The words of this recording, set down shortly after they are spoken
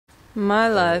My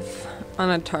life on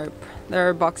a tarp. There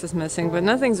are boxes missing, but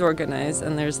nothing's organized,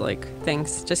 and there's like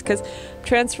things just because I'm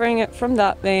transferring it from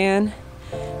that van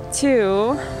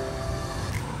to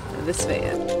this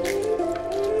van.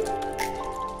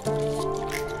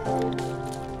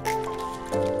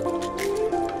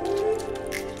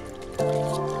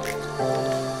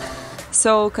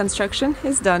 So construction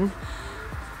is done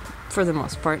for the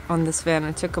most part on this van.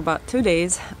 It took about 2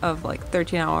 days of like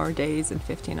 13-hour days and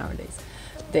 15-hour days.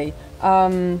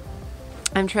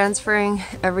 I'm transferring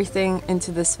everything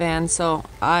into this van, so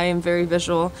I am very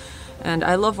visual and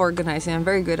I love organizing. I'm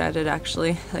very good at it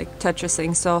actually, like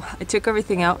Tetrising. So I took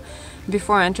everything out.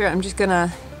 Before I enter, it's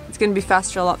gonna be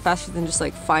faster, a lot faster than just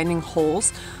like finding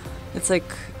holes. It's like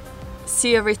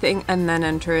see everything and then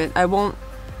enter it. I won't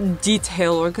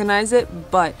detail organize it,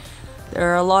 but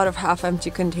there are a lot of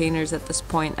half-empty containers at this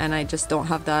point, and I just don't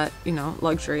have that, you know,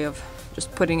 luxury of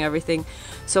just putting everything.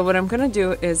 So what I'm gonna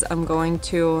do is I'm going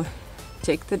to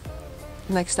take the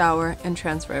next hour and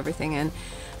transfer everything in.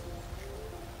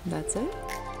 That's it.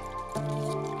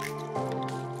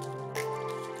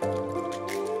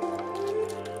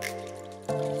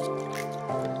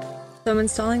 So I'm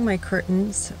installing my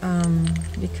curtains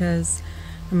because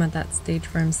I'm at that stage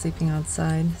where I'm sleeping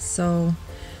outside. So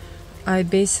I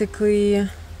basically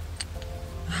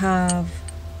have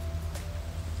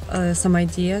some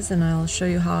ideas, and I'll show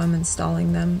you how I'm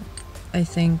installing them. I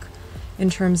think in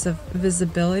terms of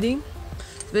visibility.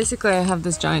 Basically I have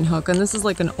this giant hook, and this is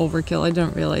like an overkill. I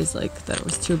didn't realize like that it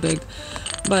was too big,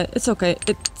 but it's okay.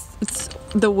 It's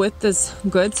the width is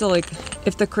good, so like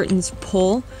if the curtains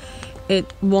pull,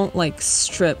 it won't like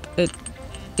strip.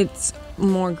 It's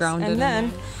more grounded. And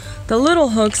then the little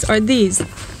hooks are these.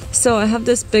 So I have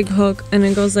this big hook and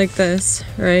it goes like this,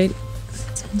 right?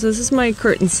 So this is my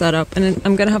curtain setup, and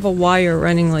I'm gonna have a wire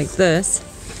running like this.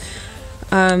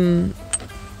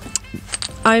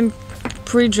 I'm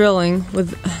pre-drilling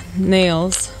with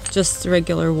nails, just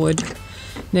regular wood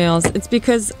nails. It's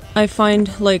because I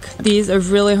find like these are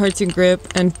really hard to grip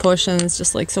and push, and it's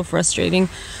just like so frustrating.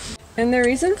 And the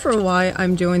reason for why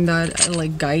I'm doing that,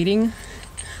 like guiding,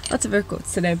 lots of air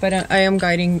quotes today, but I am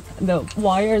guiding the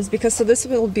wires because so this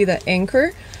will be the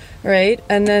anchor, right?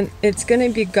 And then it's gonna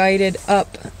be guided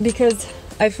up, because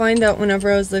I find that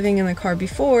whenever I was living in the car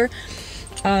before,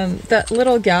 that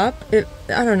little gap, I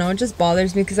don't know, it just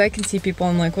bothers me because I can see people.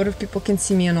 I'm like, what if people can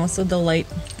see me? And also the light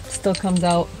still comes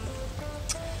out.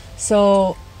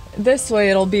 So this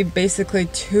way it'll be basically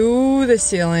to the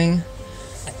ceiling,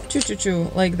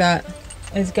 choo-choo-choo, like that.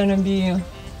 It's gonna be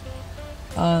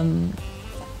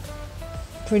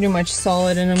pretty much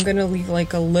solid, and I'm gonna leave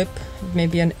like a lip,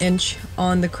 maybe an inch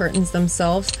on the curtains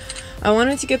themselves. I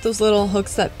wanted to get those little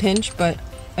hooks that pinch, but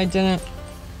I didn't.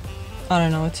 I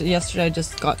don't know, yesterday I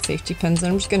just got safety pins,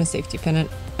 and I'm just gonna safety pin it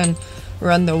and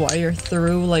run the wire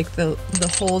through like the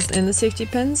holes in the safety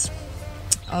pins.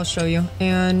 I'll show you,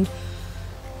 and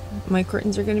my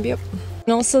curtains are gonna be up.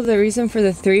 And also the reason for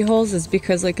the 3 holes is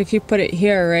because like if you put it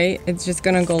here, right, it's just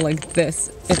gonna go like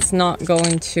this. It's not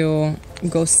going to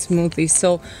go smoothly.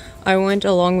 So I went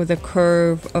along with the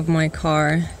curve of my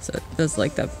car, so it does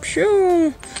like that.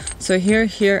 So here,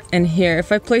 here, and here.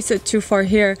 If I place it too far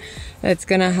here, it's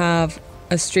gonna have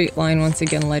a straight line once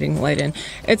again, letting light in.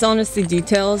 It's honestly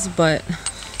details, but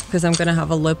because I'm gonna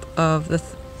have a lip of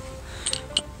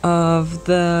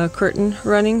the curtain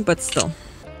running, but still.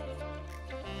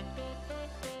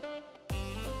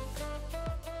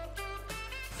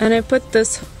 And I put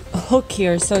this hook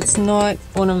here, so it's not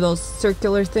one of those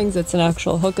circular things, it's an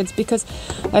actual hook. It's because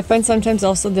I find sometimes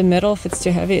also the middle, if it's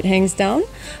too heavy, it hangs down.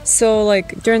 So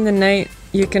like during the night,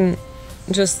 you can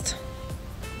just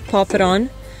pop it on,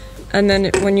 and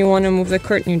then when you want to move the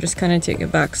curtain, you just kind of take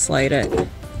it back, slide it.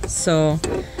 So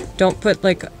don't put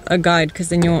like a guide, because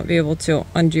then you won't be able to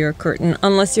undo your curtain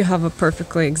unless you have a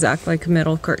perfectly exact like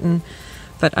middle curtain.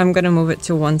 But I'm gonna move it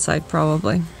to one side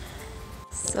probably.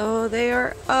 So they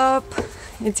are up.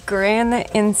 It's gray on the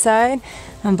inside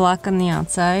and black on the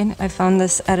outside. I found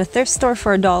this at a thrift store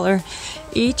for $1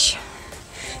 each.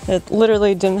 It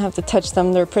literally didn't have to touch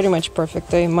them. They're pretty much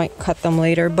perfect. I might cut them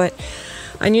later, but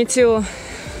I need to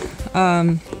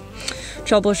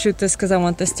troubleshoot this because I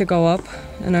want this to go up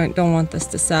and I don't want this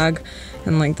to sag,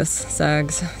 and like this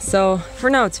sags. So for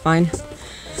now it's fine,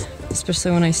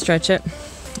 especially when I stretch it.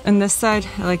 And this side,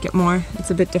 I like it more. It's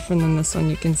a bit different than this one.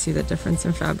 You can see the difference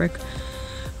in fabric.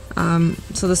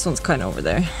 So this one's kind of over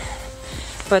there.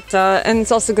 But, and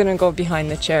it's also gonna go behind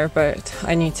the chair, but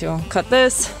I need to cut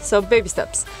this. So baby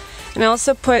steps. And I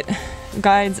also put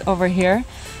guides over here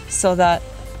so that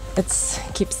it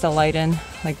keeps the light in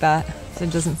like that. So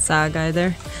it doesn't sag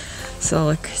either. So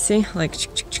like, see, like,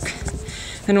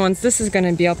 And once this is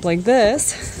gonna be up like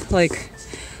this, like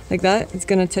that, it's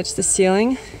gonna touch the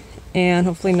ceiling, and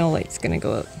hopefully no light's gonna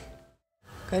go out.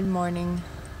 Good morning.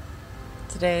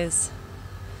 Today is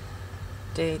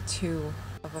day 2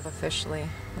 of officially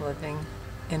living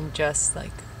in just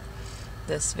like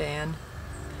this van.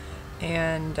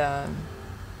 And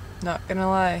not gonna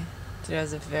lie, today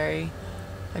was a very,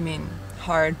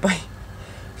 hard by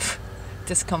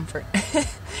discomfort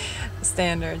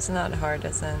standards, not hard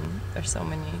as in there's so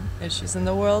many issues in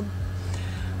the world.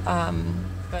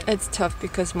 But it's tough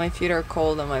because my feet are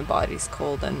cold and my body's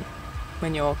cold, and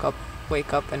when you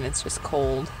wake up and it's just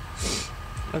cold,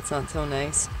 it's not so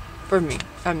nice. For me,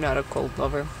 I'm not a cold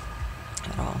lover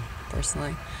at all,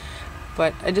 personally.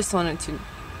 But I just wanted to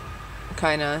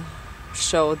kind of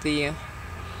show the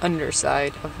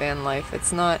underside of van life. I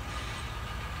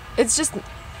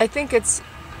think it's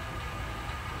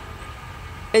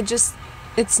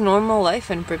normal life,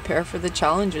 and prepare for the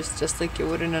challenges just like you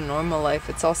would in a normal life.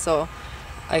 It's also,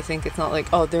 I think it's not like,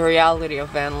 oh, the reality of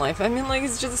van life.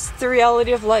 It's just the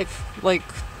reality of life.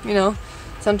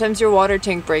 Sometimes your water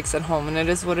tank breaks at home, and it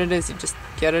is what it is. You just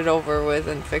get it over with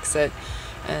and fix it,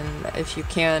 and if you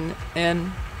can.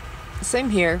 And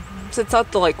same here. So it's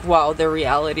not the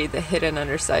reality, the hidden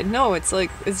underside. No, it's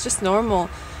just normal.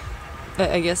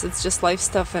 I guess it's just life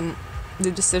stuff and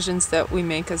the decisions that we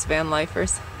make as van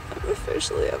lifers. I'm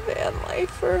officially a van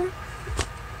lifer.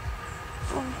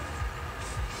 Oh.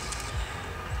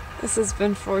 This has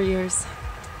been 4 years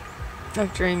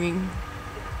of dreaming.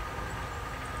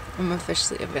 I'm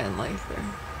officially a van lifer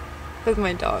with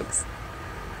my dogs.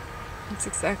 It's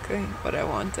exactly what I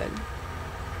wanted.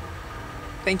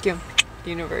 Thank you,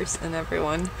 universe and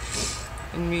everyone,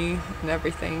 and me and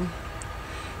everything.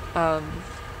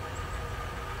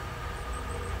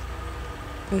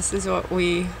 This is what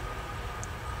we,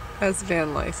 as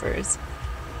van lifers,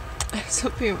 I'm so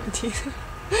peeing my teeth,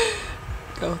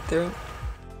 go through.